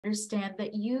understand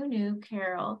that you knew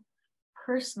Carol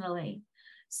personally.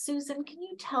 Susan, can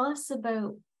you tell us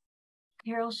about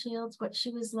Carol Shields, what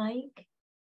she was like?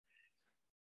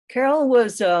 Carol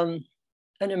was an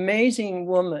amazing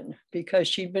woman because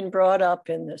she'd been brought up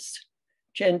in this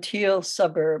genteel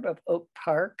suburb of Oak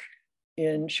Park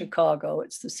in Chicago.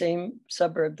 It's the same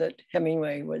suburb that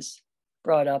Hemingway was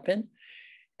brought up in.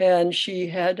 And she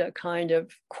had a kind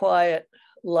of quiet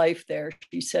life there.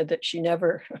 She said that she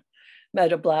never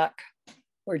met a Black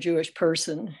or Jewish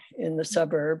person in the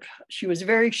suburb. She was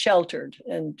very sheltered,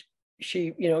 and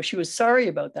she was sorry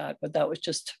about that, but that was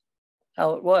just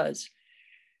how it was.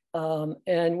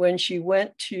 And when she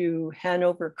went to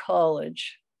Hanover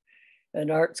College,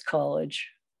 an arts college,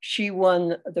 she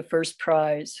won the first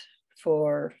prize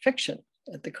for fiction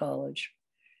at the college.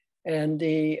 And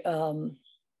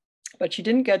but she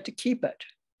didn't get to keep it.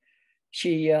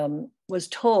 She was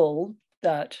told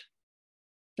that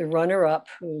the runner-up,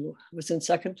 who was in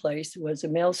second place, was a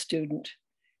male student,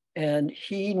 and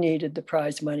he needed the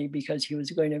prize money because he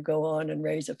was going to go on and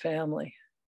raise a family.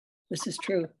 This is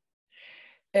true.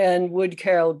 And would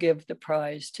Carol give the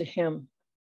prize to him?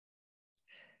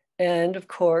 And of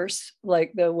course,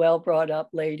 like the well-brought-up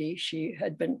lady she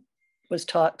was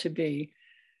taught to be,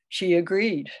 she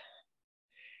agreed.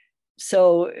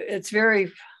 So it's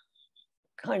very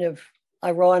kind of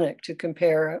ironic to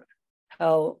compare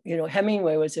how,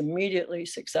 Hemingway was immediately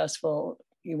successful.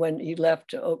 He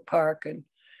left Oak Park and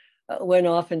went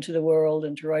off into the world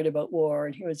and to write about war,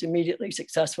 and he was immediately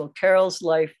successful. Carol's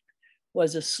life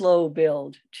was a slow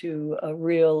build to a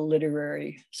real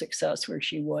literary success where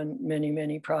she won many,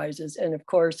 many prizes. And of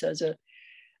course, as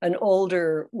an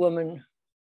older woman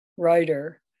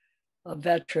writer, a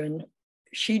veteran,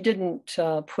 she didn't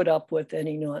put up with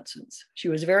any nonsense. She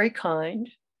was very kind.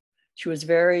 She was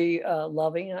very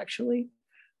loving, actually,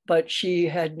 but she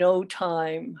had no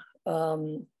time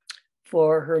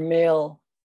for her male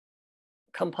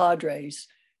compadres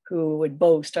who would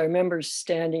boast. I remember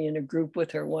standing in a group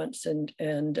with her once, and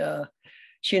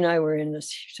she and I were in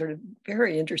this sort of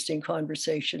very interesting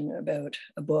conversation about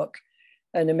a book,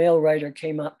 and a male writer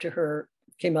came up to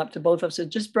both of us,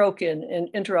 and just broke in and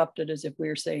interrupted as if we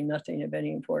were saying nothing of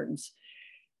any importance.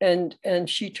 And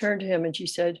she turned to him and she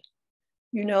said,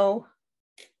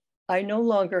 I no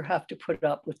longer have to put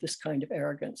up with this kind of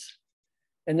arrogance.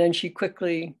 And then she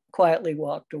quietly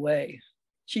walked away.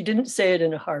 She didn't say it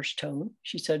in a harsh tone.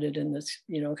 She said it in this,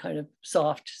 kind of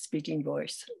soft speaking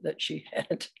voice that she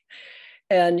had.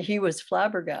 And he was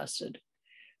flabbergasted.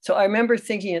 So I remember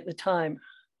thinking at the time,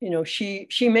 she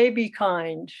may be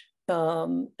kind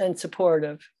and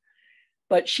supportive,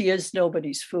 but she is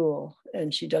nobody's fool,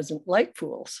 and she doesn't like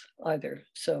fools either.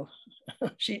 So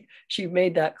she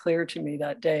made that clear to me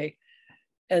that day.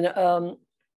 And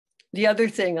the other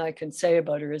thing I can say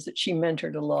about her is that she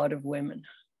mentored a lot of women,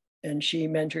 and she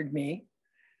mentored me.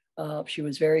 She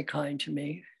was very kind to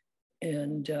me.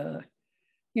 And,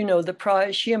 the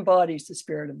prize, she embodies the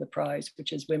spirit of the prize,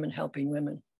 which is women helping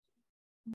women.